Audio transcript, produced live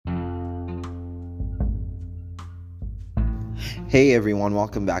Hey everyone,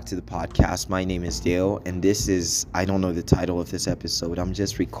 welcome back to the podcast. My name is Dale, and I don't know the title of this episode. I'm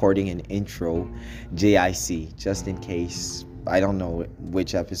just recording an intro, JIC, just in case. I don't know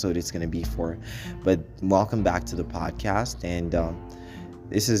which episode it's going to be for, but welcome back to the podcast. And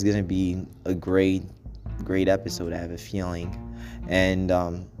this is going to be a great episode, I have a feeling. And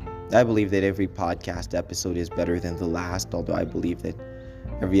I believe that every podcast episode is better than the last, although I believe that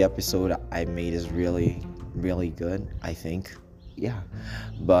every episode I made is really good, I think. Yeah,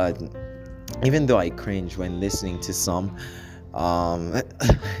 but even though I cringe when listening to some, um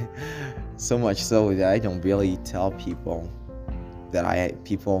so much so that I don't really tell people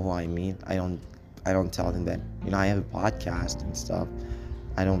who I meet, I don't tell them that I have a podcast and stuff.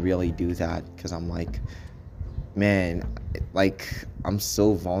 I don't really do that because I'm like, man, like, I'm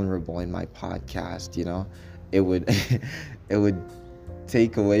so vulnerable in my podcast. It would it would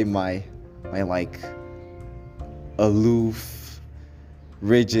take away my like aloof,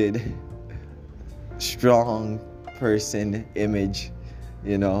 rigid, strong person image,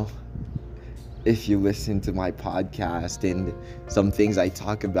 you know, if you listen to my podcast and some things I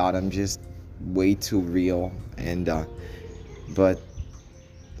talk about, I'm just way too real. And but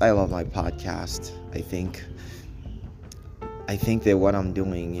I love my podcast. I think that what I'm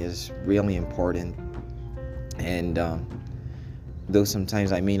doing is really important. And though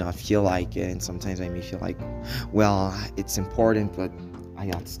sometimes I may not feel like it, and sometimes I may feel like, well, it's important, but I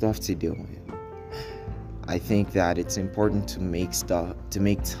got stuff to do. I think that it's important to make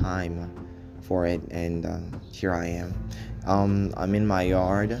time for it, and here I am. I'm in my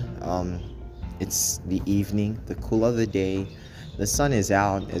yard. It's the evening, the cool of the day. The sun is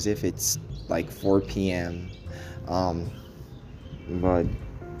out as if it's like 4 p.m. But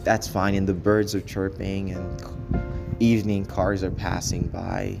that's fine, and the birds are chirping, and evening cars are passing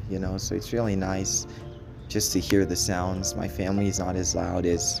by, so it's really nice just to hear the sounds. My family is not as loud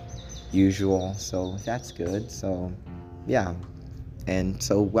as usual, so that's good. So yeah, and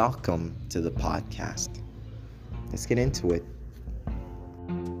so welcome to the podcast. Let's get into it.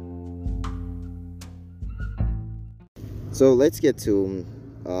 So let's get to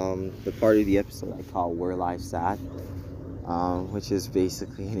the part of the episode I call Where Life's At, which is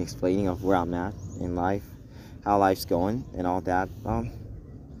basically an explaining of where I'm at in life, how life's going, and all that.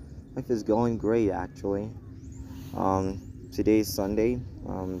 Life is going great, actually. Today's Sunday.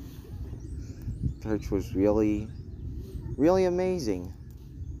 Church was really amazing.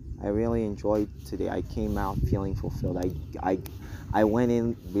 I really enjoyed today. I came out feeling fulfilled. I went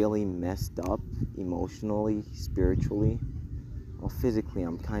in really messed up emotionally, spiritually. Well, physically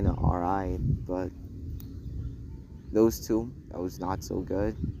I'm kind of alright, but those two, that was not so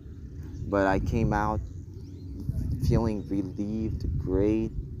good. But I came out feeling relieved,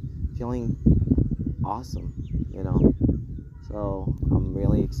 great, feeling awesome, So I'm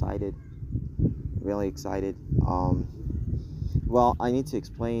really excited. Well, I need to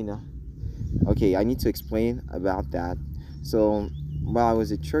explain. I need to explain about that. So, while I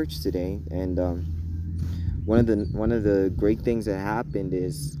was at church today, and one of the great things that happened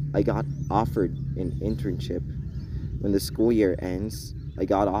is I got offered an internship. When the school year ends, I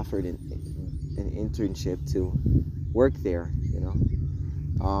got offered an internship to work there.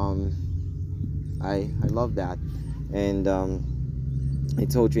 I love that. And I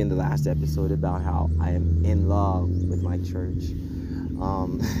told you in the last episode about how I am in love with my church.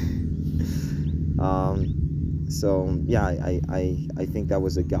 um, so yeah, I think that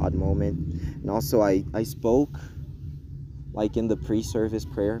was a God moment. And also I spoke like in the pre-service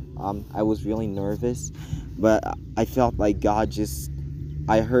prayer. I was really nervous, but I felt like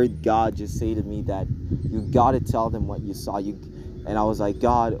I heard God just say to me that you got to tell them what you saw. And I was like,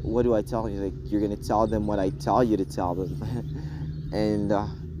 God, what do I tell you? He's like, you're going to tell them what I tell you to tell them.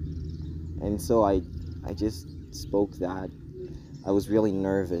 and so I just spoke that. I was really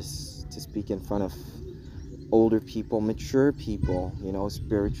nervous to speak in front of older people, mature people,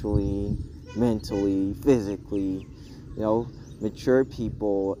 spiritually, mentally, physically, mature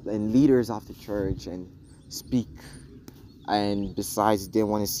people and leaders of the church, and speak. And besides, didn't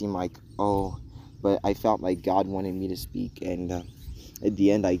want to seem like, but I felt like God wanted me to speak. And at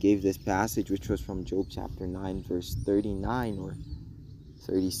the end, I gave this passage, which was from Job chapter 9, verse 39 or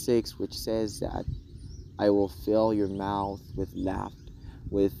 36, which says that I will fill your mouth with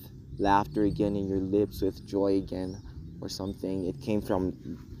laughter again, and your lips with joy again, or something. It came from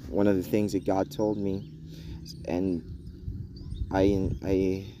one of the things that God told me, and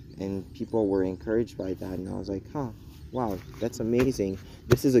and people were encouraged by that, and I was like, wow, that's amazing.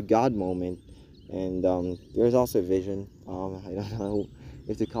 This is a God moment. And there's also a vision. I don't know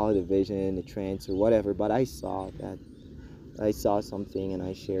if to call it a vision, a trance, or whatever, but I saw that I saw something and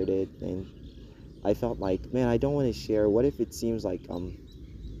I shared it, and I felt like, man, I don't want to share. What if it seems like I'm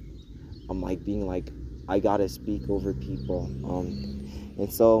like being like I gotta speak over people.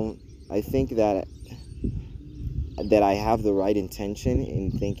 And so I think that I have the right intention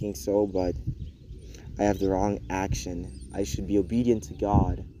in thinking so, but I have the wrong action. I should be obedient to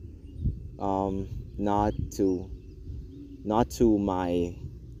God, um, not to my,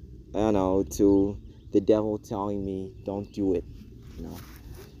 I don't know, to the devil telling me don't do it, you know.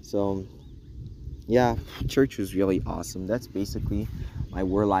 So yeah, church was really awesome. That's basically my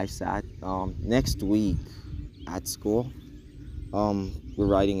where life's at. Next week at school, we're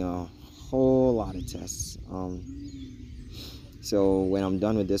writing a whole lot of tests. So when I'm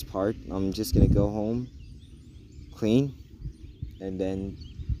done with this part, I'm just gonna go home, clean, and then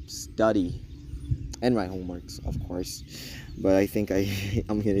study and write homeworks, of course. But I think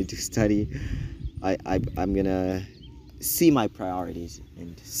I'm gonna do study. I'm gonna see my priorities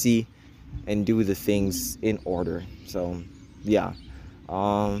and see and do the things in order. So yeah.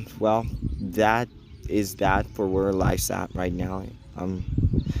 Well, that is that for where life's at right now. I'm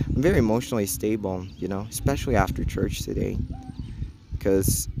very emotionally stable, you know, especially after church today.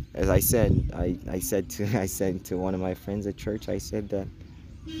 Because as I said, I said to I said to one of my friends at church, I said that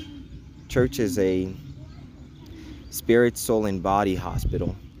church is a spirit, soul, and body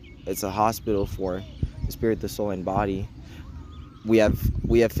hospital. It's a hospital for the spirit, the soul, and body. We have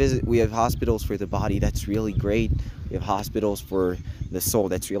hospitals for the body. That's really great. We have hospitals for the soul.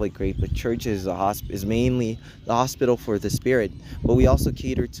 That's really great. But church is mainly the hospital for the spirit. But we also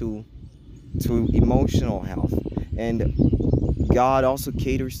cater to emotional health, and God also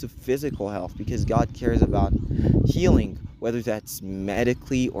caters to physical health, because God cares about healing, whether that's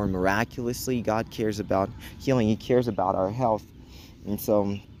medically or miraculously. God cares about healing. He cares about our health. And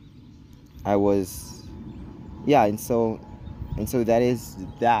so I was, yeah, and so that is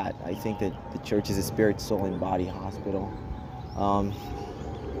that. I think that the church is a spirit, soul, and body hospital. Um,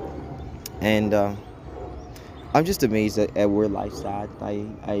 and I'm just amazed at where life's at.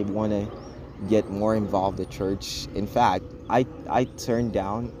 I want to get more involved at church. In fact, I turned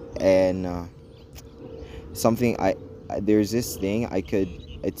down and something there's this thing I could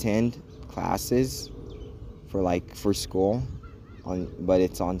attend classes for school but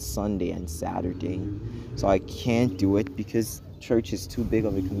it's on Sunday and Saturday. So I can't do it because church is too big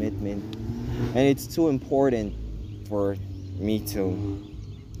of a commitment, and it's too important for me to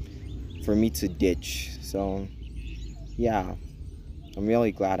ditch. So yeah, I'm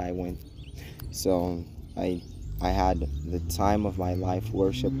really glad I went. So I had the time of my life.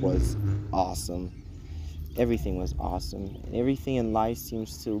 Worship was awesome. Everything was awesome. Everything in life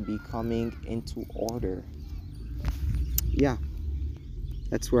seems to be coming into order. Yeah,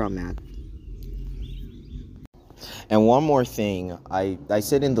 that's where I'm at. And one more thing, I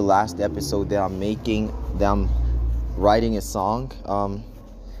said in the last episode that I'm writing a song.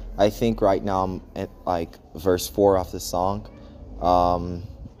 I think right now I'm at like verse 4 of the song. Um,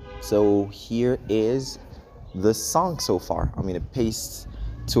 so here is the song so far. I'm gonna paste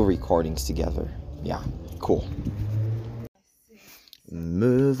 2 recordings together. Yeah, cool.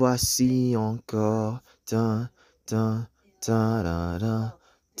 Me voici encore, tin, tin, tin, tin, tin,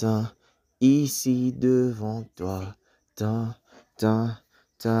 tin, ici devant toi, tin, tin,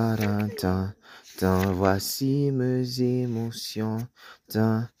 tin, tin, tin, tin, voici mes émotions,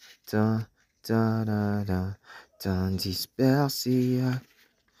 tin, tin, tin, tin, tin, tin, dispersées à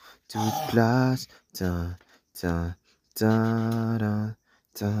toute place, tin, tin, tin, tin,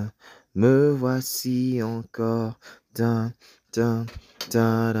 tin, me voici encore, tin, tin,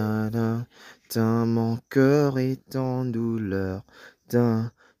 tin, tin, tin, tin, mon cœur est en douleur,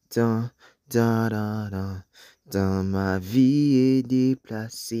 tin, tin, tin, tin, tin, tin, ma vie est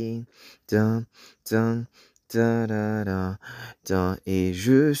déplacée, tin, tin, tin, tin, tin, tin, et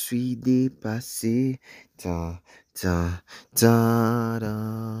je suis dépassé, tin, tin, tin,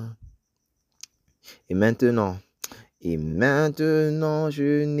 tin. Et maintenant,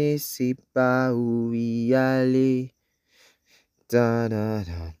 je ne sais pas où y aller. Ta, ta,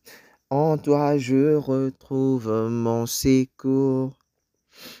 ta. En toi, je retrouve mon secours.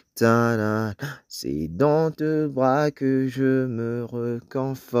 Ta, ta, ta. C'est dans tes bras que je me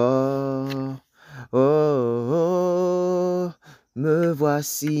reconfort. Oh, oh, oh, me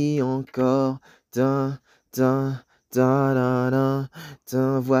voici encore. Ta, ta, ta, ta, ta,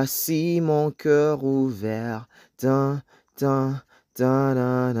 ta. Voici mon cœur ouvert. Ta, ta, ta,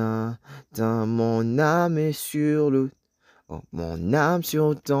 ta, ta, ta. Mon âme est mon âme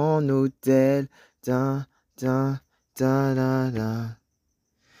sur ton autel, ta, ta, ta, ta, ta.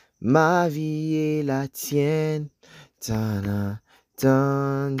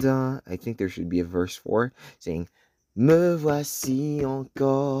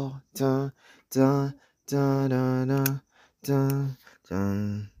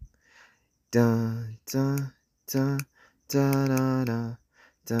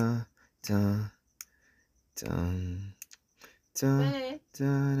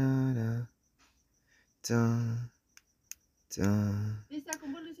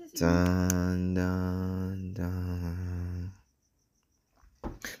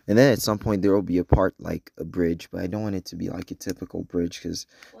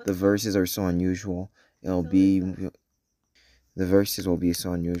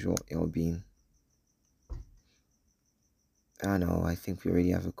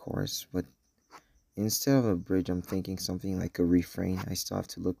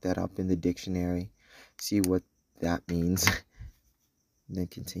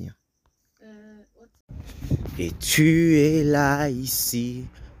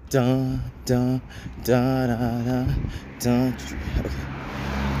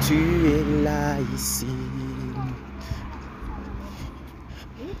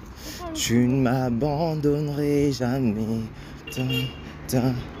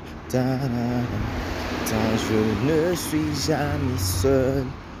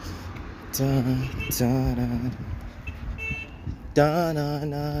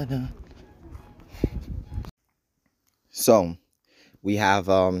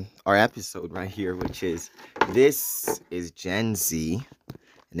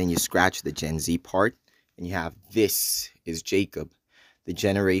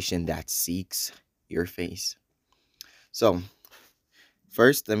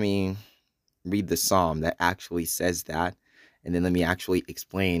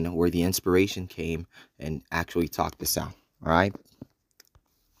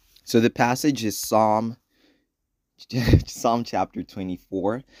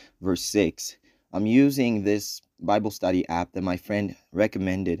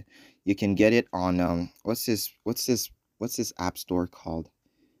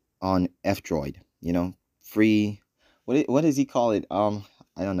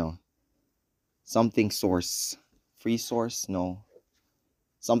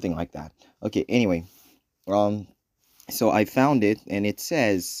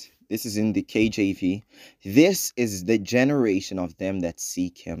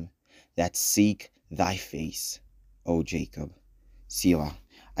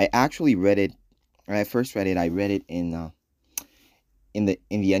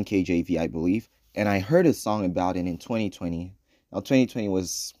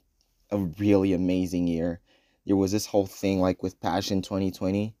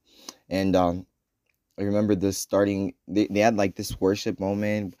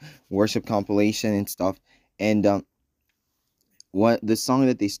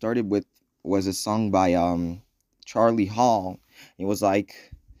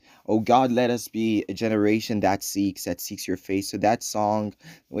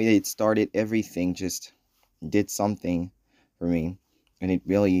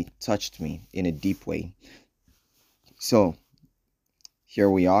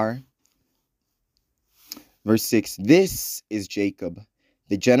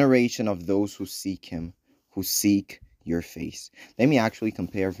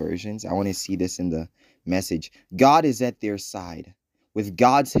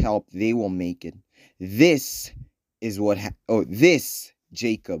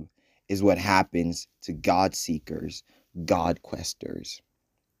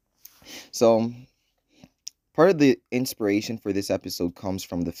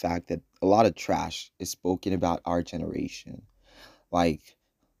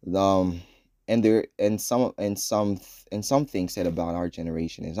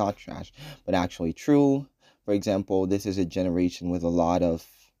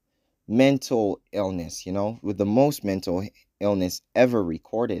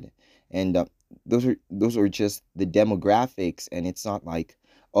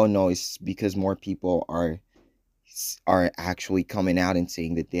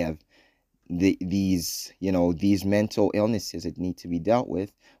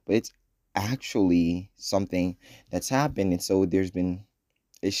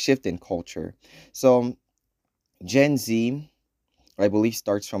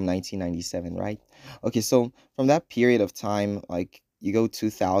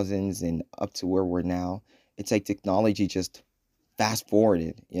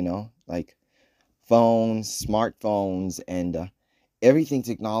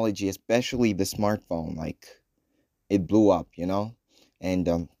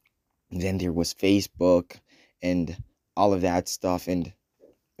 Then there was Facebook and all of that stuff, and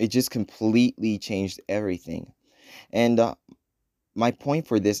it just completely changed everything. And my point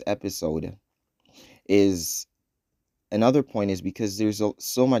for this episode is another point is because there's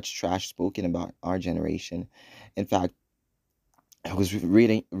so much trash spoken about our generation. In fact, I was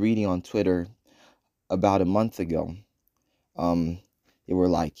reading on Twitter about a month ago. Um, they were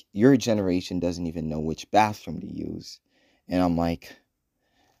like, "Your generation doesn't even know which bathroom to use," and I'm like,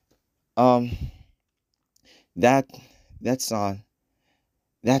 um, that that's not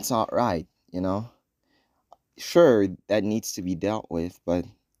that's not right, you know. Sure, that needs to be dealt with, but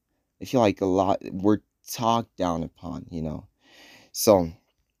I feel like a lot we're talked down upon, you know. So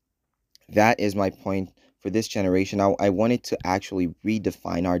that is my point for this generation. I wanted to actually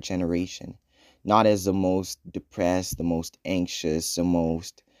redefine our generation, not as the most depressed, the most anxious, the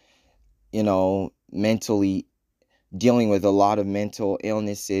most, mentally dealing with a lot of mental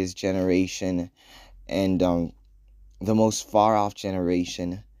illnesses generation, and the most far off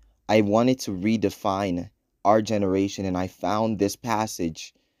generation. I wanted to redefine our generation, and I found this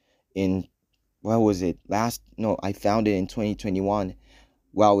passage in, what was it? No, I found it in 2021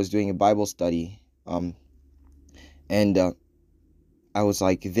 while I was doing a Bible study. And I was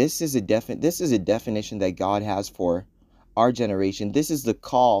like, this is a definition that God has for our generation. This is the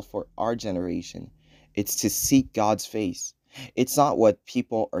call for our generation. It's to seek God's face. It's not what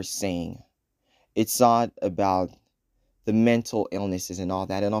people are saying. It's not about the mental illnesses and all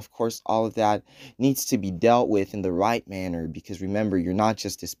that. And of course, all of that needs to be dealt with in the right manner, because remember, you're not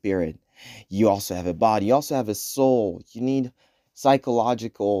just a spirit. You also have a body. You also have a soul. You need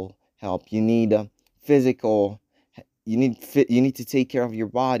psychological help. You need physical. You need to take care of your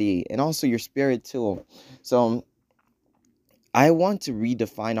body and also your spirit too. So I want to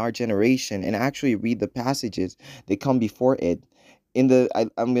redefine our generation and actually read the passages that come before it. I'm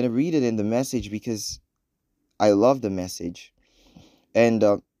going to read it in the Message because I love the Message. And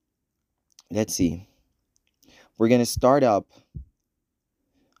let's see. We're going to start up.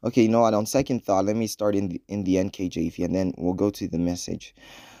 Okay, you know what? On second thought, let me start in the NKJV, and then we'll go to the Message.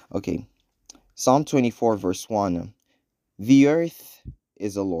 Okay. Psalm 24 verse 1. The earth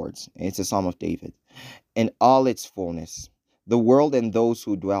is the Lord's. It's a Psalm of David. And all its fullness, the world and those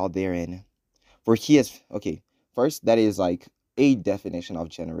who dwell therein. For he has, okay, first, that is like a definition of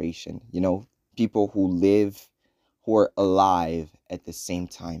generation, people who live, who are alive at the same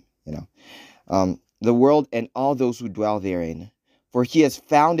time, the world and all those who dwell therein. For he has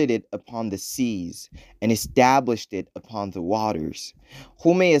founded it upon the seas and established it upon the waters.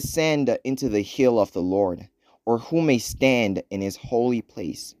 Who may ascend into the hill of the Lord, or who may stand in his holy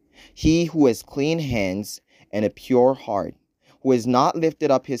place? He who has clean hands and a pure heart, who has not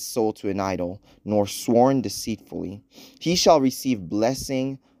lifted up his soul to an idol, nor sworn deceitfully, he shall receive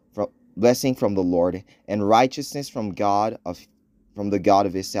blessing from the Lord, and righteousness from the God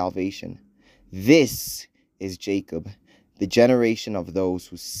of his salvation. This is Jacob, the generation of those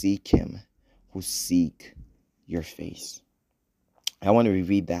who seek him, who seek your face. I want to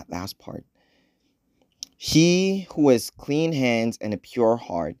reread that last part. He who has clean hands and a pure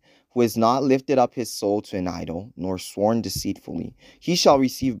heart, who has not lifted up his soul to an idol, nor sworn deceitfully, he shall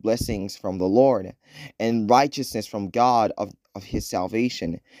receive blessings from the Lord, and righteousness from God of his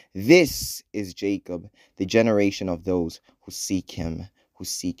salvation. This is Jacob, the generation of those who seek him, who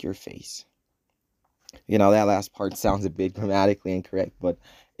seek your face. That last part sounds a bit grammatically incorrect, but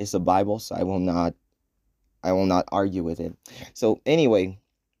it's the Bible, so I will not argue with it. So anyway,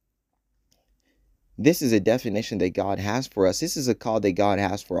 this is a definition that God has for us. This is a call that God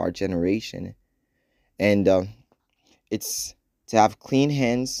has for our generation. And it's to have clean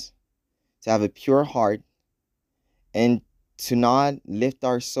hands, to have a pure heart, and to not lift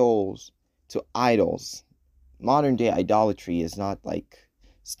our souls to idols. Modern day idolatry is not like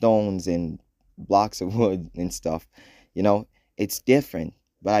stones and blocks of wood and stuff. It's different,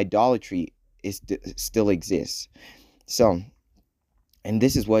 but idolatry still exists. So, and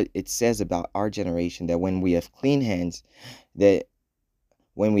this is what it says about our generation, that when we have clean hands and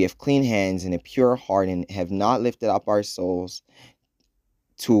a pure heart, and have not lifted up our souls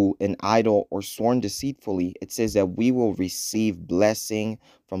to an idol or sworn deceitfully, it says that we will receive blessing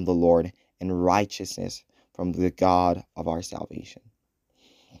from the Lord and righteousness from the God of our salvation.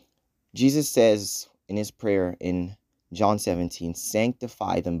 Jesus says in his prayer in John 17,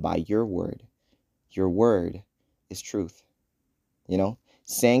 sanctify them by your word. Your word is truth.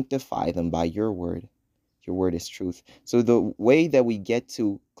 Sanctify them by your word. Your word is truth. So the way that we get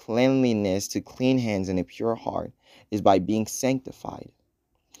to cleanliness, to clean hands and a pure heart, is by being sanctified.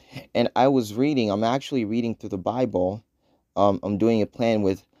 And I'm actually reading through the Bible. I'm doing a plan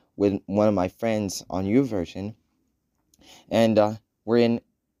with with one of my friends on YouVersion, and we're in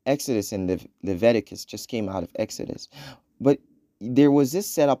Exodus, and Leviticus just came out of Exodus. But there was this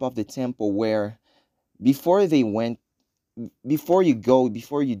setup of the temple where before they went, before you go,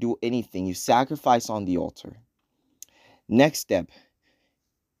 before you do anything, you sacrifice on the altar. Next step,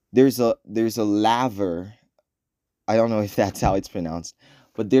 there's a laver. I don't know if that's how it's pronounced,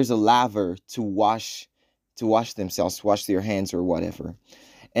 but there's a laver to wash themselves, wash their hands or whatever.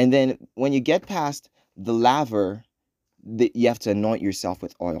 And then when you get past the laver, you have to anoint yourself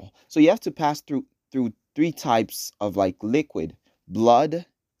with oil. So you have to pass through three types of like liquid: blood,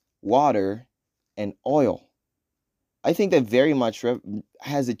 water, and oil. I think that very much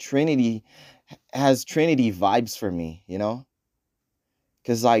has Trinity vibes for me,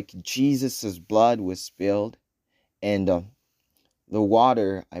 because like Jesus's blood was spilled, and the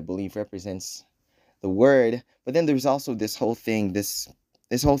water, I believe, represents the word. But then there's also this whole thing. This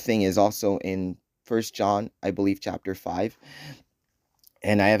whole thing is also in First John, I believe, chapter 5.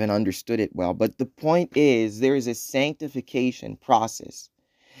 And I haven't understood it well. But the point is, there is a sanctification process.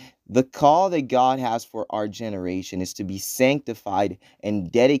 The call that God has for our generation is to be sanctified and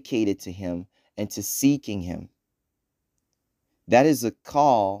dedicated to Him and to seeking Him. That is a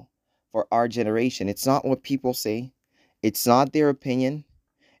call for our generation. It's not what people say. It's not their opinion.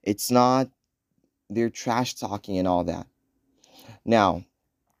 It's not their trash talking and all that. Now,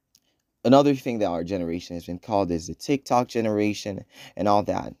 another thing that our generation has been called is the TikTok generation and all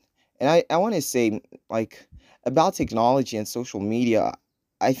that. And I want to say, like, about technology and social media,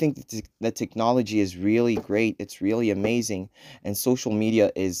 I think that technology is really great. It's really amazing. And social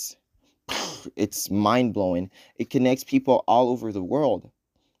media it's mind-blowing. It connects people all over the world,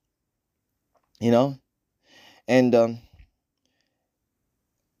 And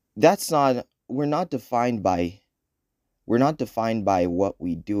we're not defined by what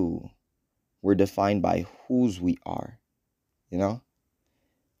we do. We're defined by whose we are,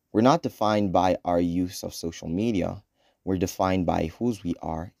 We're not defined by our use of social media. We're defined by whose we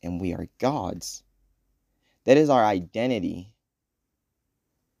are, and we are God's. That is our identity.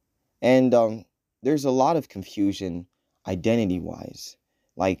 And there's a lot of confusion identity-wise,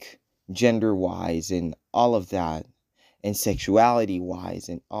 like gender-wise and all of that, and sexuality-wise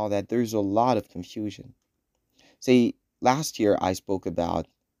and all that. There's a lot of confusion. See, last year I spoke about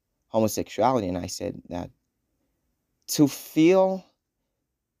homosexuality, and I said that to feel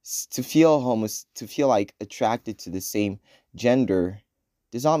like attracted to the same gender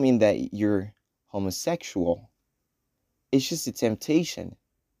does not mean that you're homosexual. It's just a temptation.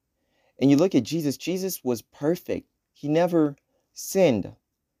 And you look at Jesus. Jesus was perfect. He never sinned,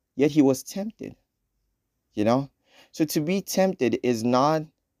 yet he was tempted. So to be tempted is not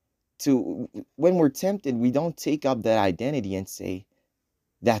to, when we're tempted, we don't take up that identity and say,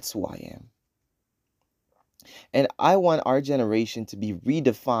 that's who I am. And I want our generation to be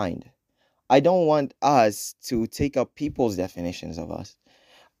redefined. I don't want us to take up people's definitions of us.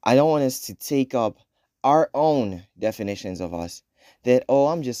 I don't want us to take up our own definitions of us. That, oh,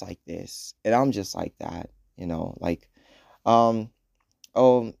 I'm just like this, and I'm just like that, oh,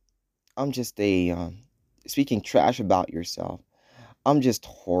 I'm just speaking trash about yourself. I'm just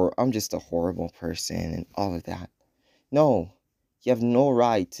a horrible person, and all of that. No, you have no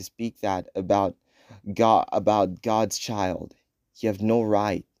right to speak that about God, about God's child. You have no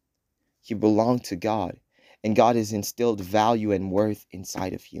right. You belong to God, and God has instilled value and worth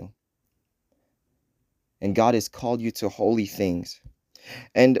inside of you. And God has called you to holy things.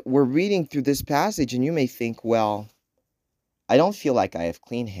 And we're reading through this passage, and you may think, well, I don't feel like I have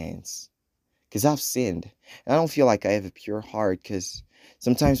clean hands because I've sinned. And I don't feel like I have a pure heart because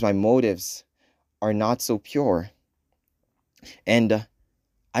sometimes my motives are not so pure. And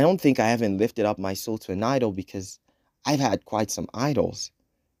I don't think I haven't lifted up my soul to an idol because I've had quite some idols,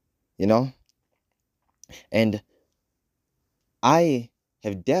 And I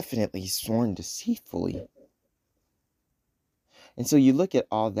have definitely sworn deceitfully. And so you look at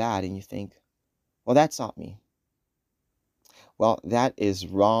all that and you think, well, that's not me. Well, that is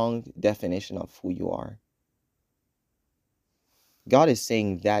wrong definition of who you are. God is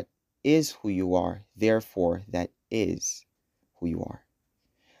saying that is who you are, therefore that is who you are.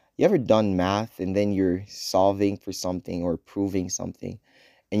 You ever done math and then you're solving for something or proving something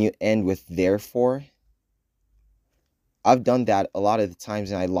and you end with therefore? I've done that a lot of the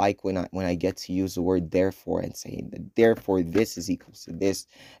times, and I like when I get to use the word therefore and say that therefore this is equals to this,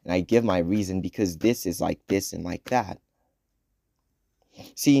 and I give my reason because this is like this and like that.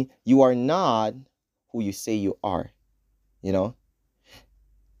 See, you are not who you say you are, You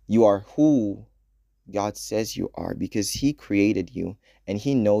are who God says you are because He created you and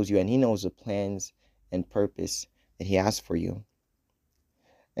he knows you, and he knows the plans and purpose that he has for you.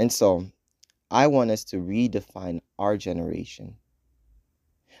 And so I want us to redefine our generation.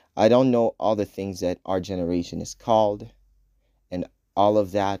 I don't know all the things that our generation is called and all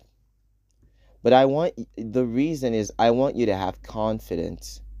of that, but the reason is I want you to have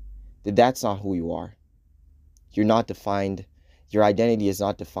confidence that that's not who you are. You're not defined, your identity is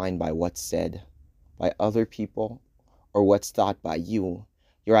not defined by what's said by other people or what's thought by you.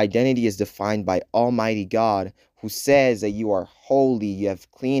 Your identity is defined by Almighty God, who says that you are holy, you have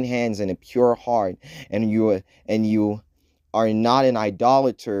clean hands and a pure heart, and you are not an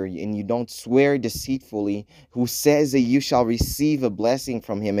idolater, and you don't swear deceitfully, who says that you shall receive a blessing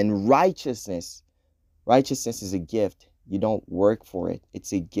from him. And righteousness is a gift. You don't work for it.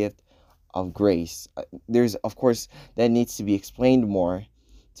 It's a gift of grace. There's, of course, that needs to be explained more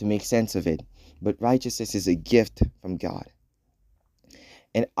to make sense of it. But righteousness is a gift from God.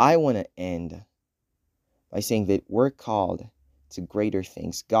 And I want to end by saying that we're called to greater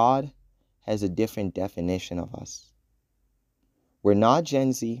things. God has a different definition of us. We're not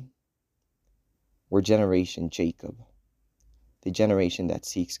Gen Z. We're Generation Jacob, the generation that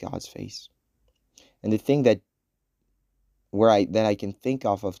seeks God's face. And the thing that I can think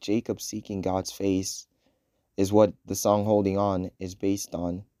of Jacob seeking God's face is what the song Holding On is based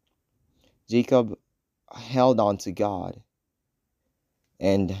on. Jacob held on to God,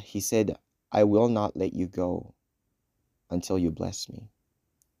 and he said, I will not let you go until you bless me.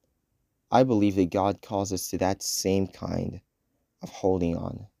 I believe that God calls us to that same kind of holding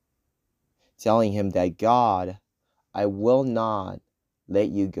on, telling him that, God, I will not let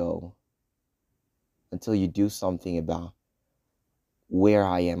you go until you do something about where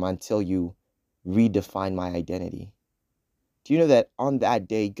I am, until you redefine my identity. Do you know that on that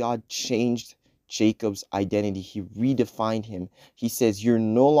day, God changed Jacob's identity? He redefined him. He says, you're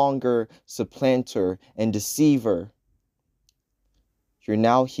no longer supplanter and deceiver. You're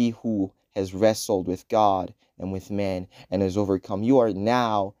now he who has wrestled with God and with man and has overcome. You are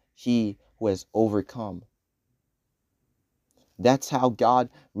now he who has overcome. That's how God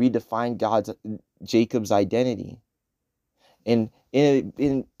redefined Jacob's identity. And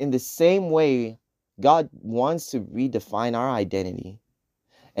in the same way, God wants to redefine our identity.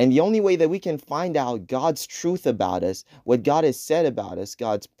 And the only way that we can find out God's truth about us, what God has said about us,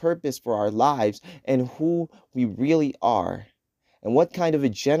 God's purpose for our lives, and who we really are, and what kind of a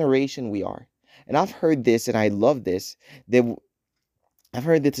generation we are. And I've heard this, and I love this, that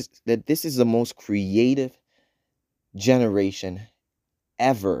this is the most creative generation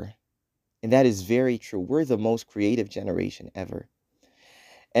ever. And that is very true. We're the most creative generation ever.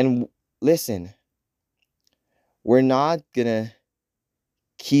 And listen, we're not going to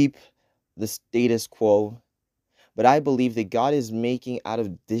keep the status quo, but I believe that God is making out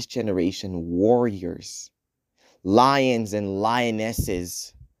of this generation warriors, lions and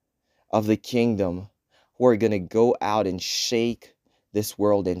lionesses of the kingdom who are going to go out and shake this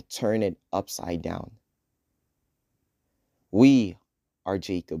world and turn it upside down. We are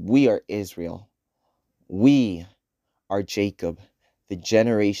Jacob. We are Israel. We are Jacob, the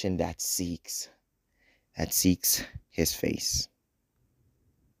generation that seeks his face.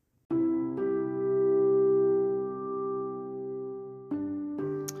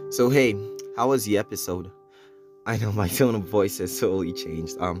 So hey, how was the episode? I know my tone of voice has totally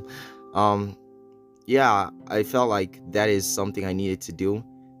changed. Yeah, I felt like that is something I needed to do.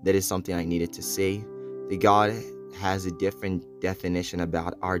 That is something I needed to say. That God has a different definition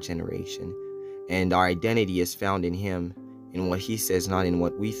about our generation, and our identity is found in him, in what he says, not in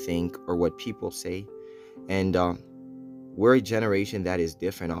what we think or what people say. And we're a generation that is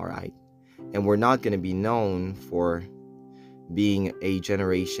different, all right, and we're not going to be known for being a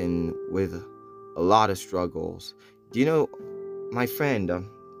generation with a lot of struggles. Do you know my friend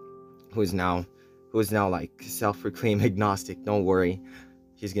who is now like self-proclaimed agnostic? Don't worry,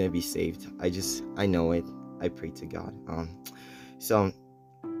 he's gonna be saved. I know it. I pray to God.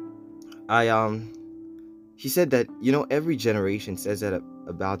 He said that, every generation says that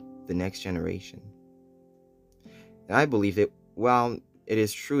about the next generation. And I believe that while it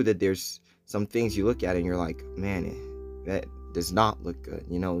is true that there's some things you look at and you're like, man, that does not look good.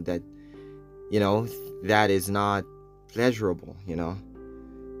 That is not pleasurable,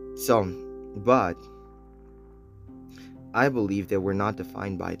 So, but I believe that we're not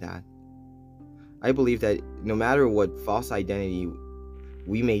defined by that. I believe that no matter what false identity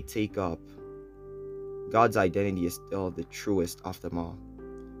we may take up, God's identity is still the truest of them all.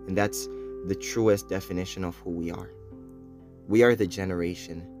 And that's the truest definition of who we are. We are the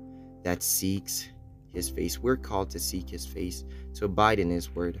generation that seeks his face. We're called to seek his face, to abide in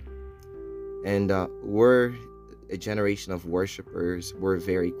his word. And we're a generation of worshipers. We're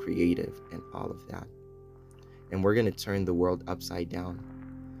very creative and all of that. And we're going to turn the world upside down.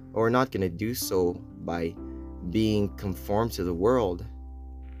 But we're not going to do so by being conformed to the world,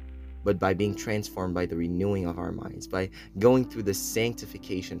 but by being transformed by the renewing of our minds, by going through the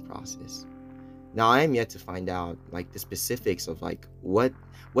sanctification process. Now, I am yet to find out like the specifics of like what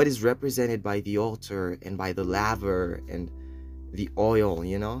is represented by the altar and by the laver and the oil,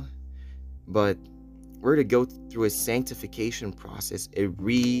 But we're to go through a sanctification process, a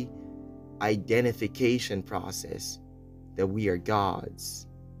re-identification process that we are God's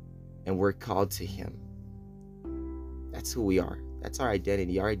and we're called to him. That's who we are. That's our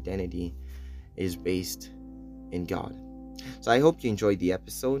identity. Our identity is based in God. So I hope you enjoyed the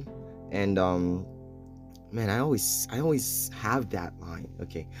episode. And man, I always have that line.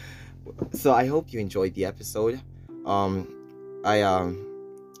 Okay. So I hope you enjoyed the episode. I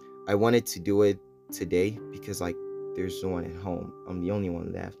wanted to do it today because like there's no one at home. I'm the only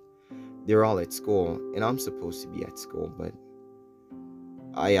one left. They're all at school and I'm supposed to be at school, but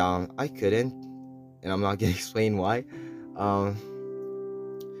I couldn't, and I'm not gonna explain why.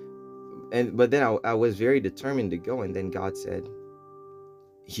 But then I was very determined to go, and then God said,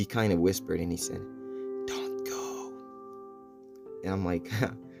 he kind of whispered and he said, "Don't go." And I'm like,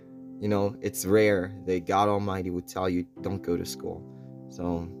 it's rare that God Almighty would tell you don't go to school.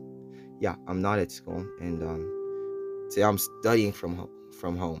 So yeah, I'm not at school, and today I'm studying from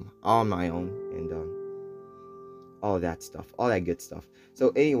home on my own, and all of that stuff, all that good stuff.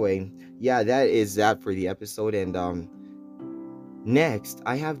 So anyway, yeah, that is that for the episode. And next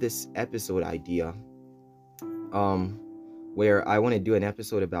I have this episode idea where I want to do an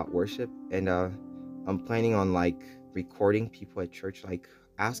episode about worship, and I'm planning on like recording people at church, like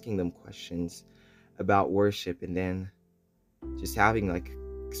asking them questions about worship, and then just having like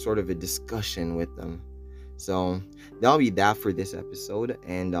sort of a discussion with them. So that'll be that for this episode,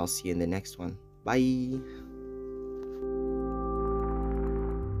 and I'll see you in the next one. Bye.